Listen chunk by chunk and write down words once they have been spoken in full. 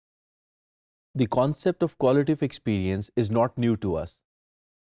The concept of quality of experience is not new to us.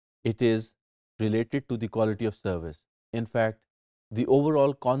 It is related to the quality of service. In fact, the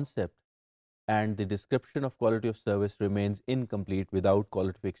overall concept and the description of quality of service remains incomplete without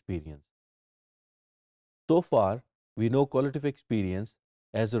quality of experience. So far, we know quality of experience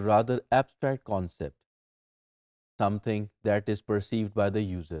as a rather abstract concept, something that is perceived by the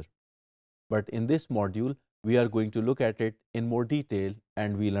user. But in this module, we are going to look at it in more detail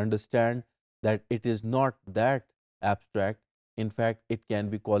and we'll understand that it is not that abstract. In fact, it can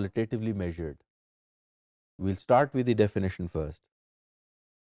be qualitatively measured. We'll start with the definition first.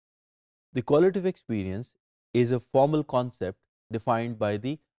 The quality of experience is a formal concept defined by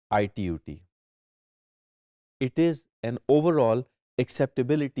the ITUT. It is an overall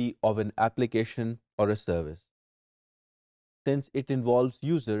acceptability of an application or a service. Since it involves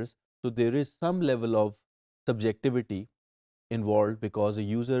users, so there is some level of subjectivity involved because a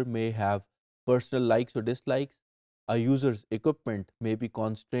user may have personal likes or dislikes. A user's equipment may be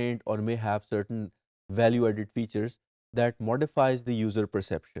constrained or may have certain value added features that modifies the user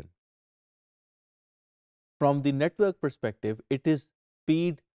perception. From the network perspective, it is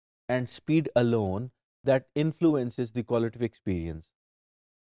speed and speed alone that influences the quality of experience.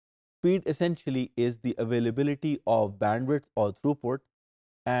 Speed essentially is the availability of bandwidth or throughput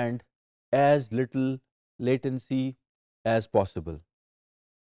and as little latency as possible.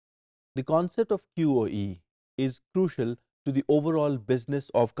 The concept of QoE is crucial to the overall business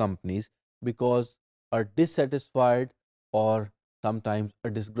of companies because a dissatisfied or sometimes a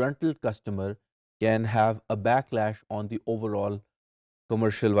disgruntled customer can have a backlash on the overall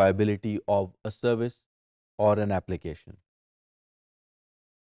commercial viability of a service or an application.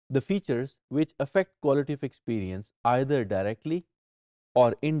 The features which affect quality of experience either directly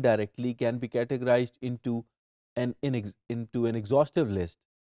or indirectly can be categorized into an exhaustive list,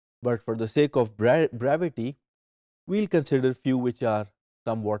 but for the sake of brevity, we'll consider few which are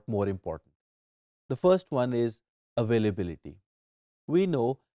somewhat more important. The first one is availability. We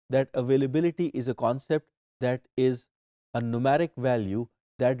know that availability is a concept that is a numeric value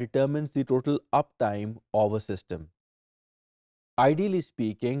that determines the total uptime of a system. Ideally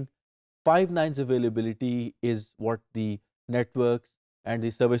speaking, 5 nines availability is what the networks and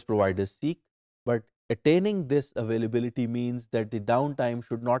the service providers seek, but attaining this availability means that the downtime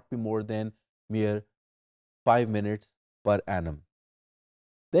should not be more than mere 5 minutes per annum.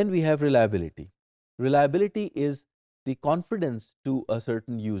 Then we have reliability. Reliability is the confidence to a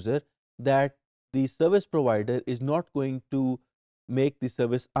certain user that the service provider is not going to make the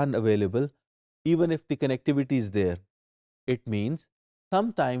service unavailable even if the connectivity is there. It means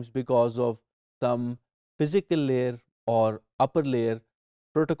sometimes because of some physical layer or upper layer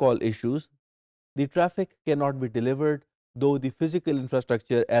protocol issues, the traffic cannot be delivered though the physical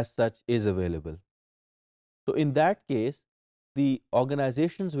infrastructure as such is available. So in that case, the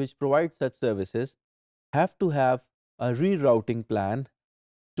organizations which provide such services have to have a rerouting plan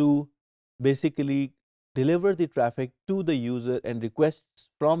to basically deliver the traffic to the user and requests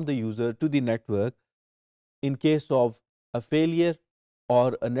from the user to the network in case of a failure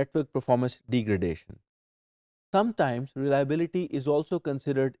or a network performance degradation. Sometimes reliability is also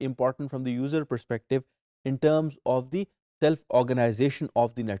considered important from the user perspective in terms of the self-organization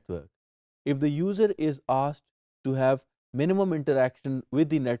of the network. If the user is asked to have minimum interaction with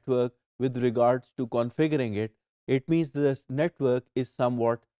the network with regards to configuring it, it means this network is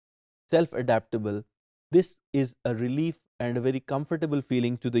somewhat self-adaptable. This is a relief and a very comfortable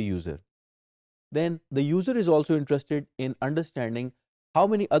feeling to the user. Then the user is also interested in understanding how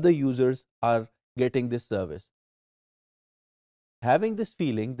many other users are getting this service. Having this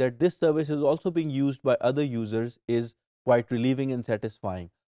feeling that this service is also being used by other users is quite relieving and satisfying.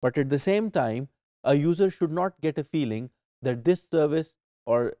 But at the same time, a user should not get a feeling that this service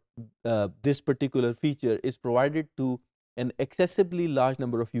or this particular feature is provided to an excessively large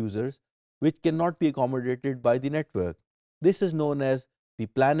number of users which cannot be accommodated by the network. This is known as the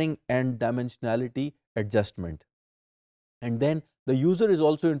planning and dimensionality adjustment. And then the user is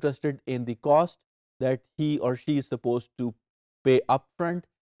also interested in the cost that he or she is supposed to pay upfront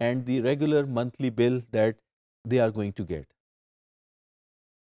and the regular monthly bill that they are going to get.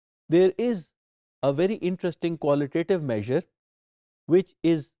 There is a very interesting qualitative measure which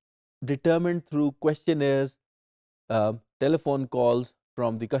is determined through questionnaires, telephone calls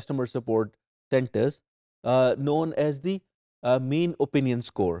from the customer support centers, known as the mean opinion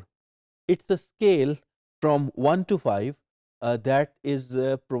score. It's a scale from 1 to 5 that is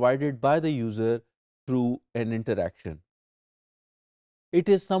provided by the user through an interaction. It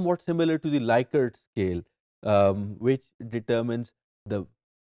is somewhat similar to the Likert scale, which determines the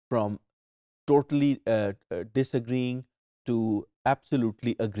from totally disagreeing to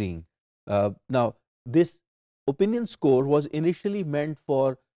absolutely agreeing. Now, this opinion score was initially meant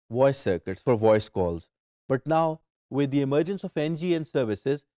for voice circuits, for voice calls, but now with the emergence of NGN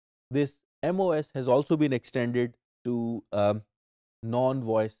services, this MOS has also been extended to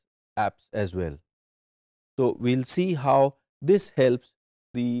non-voice apps as well. So we'll see how this helps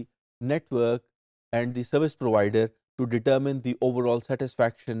the network and the service provider to determine the overall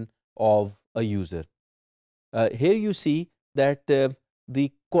satisfaction of a user. Here you see that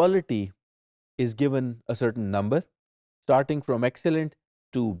the quality is given a certain number, starting from excellent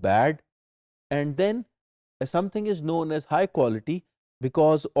to bad, and then something is known as high quality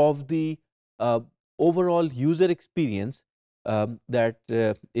because of the uh, overall user experience that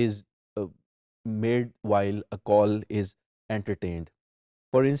is uh, made while a call is entertained.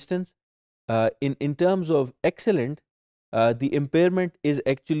 For instance, in terms of excellent, the impairment is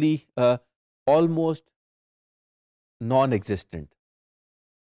actually almost non-existent.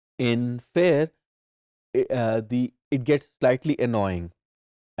 In fair, it gets slightly annoying,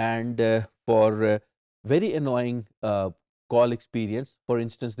 and for very annoying call experience, for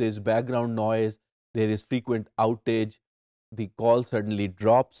instance, there is background noise, there is frequent outage, the call suddenly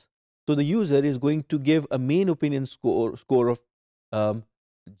drops. So the user is going to give a main opinion score of um,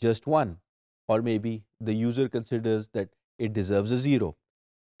 just 1, or maybe the user considers that it deserves a 0.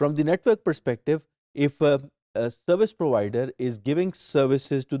 From the network perspective, if a service provider is giving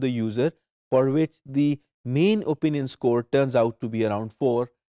services to the user for which the mean opinion score turns out to be around 4,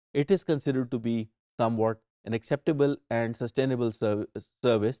 it is considered to be somewhat an acceptable and sustainable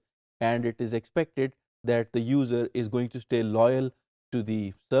service, and it is expected that the user is going to stay loyal to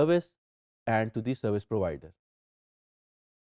the service and to the service provider.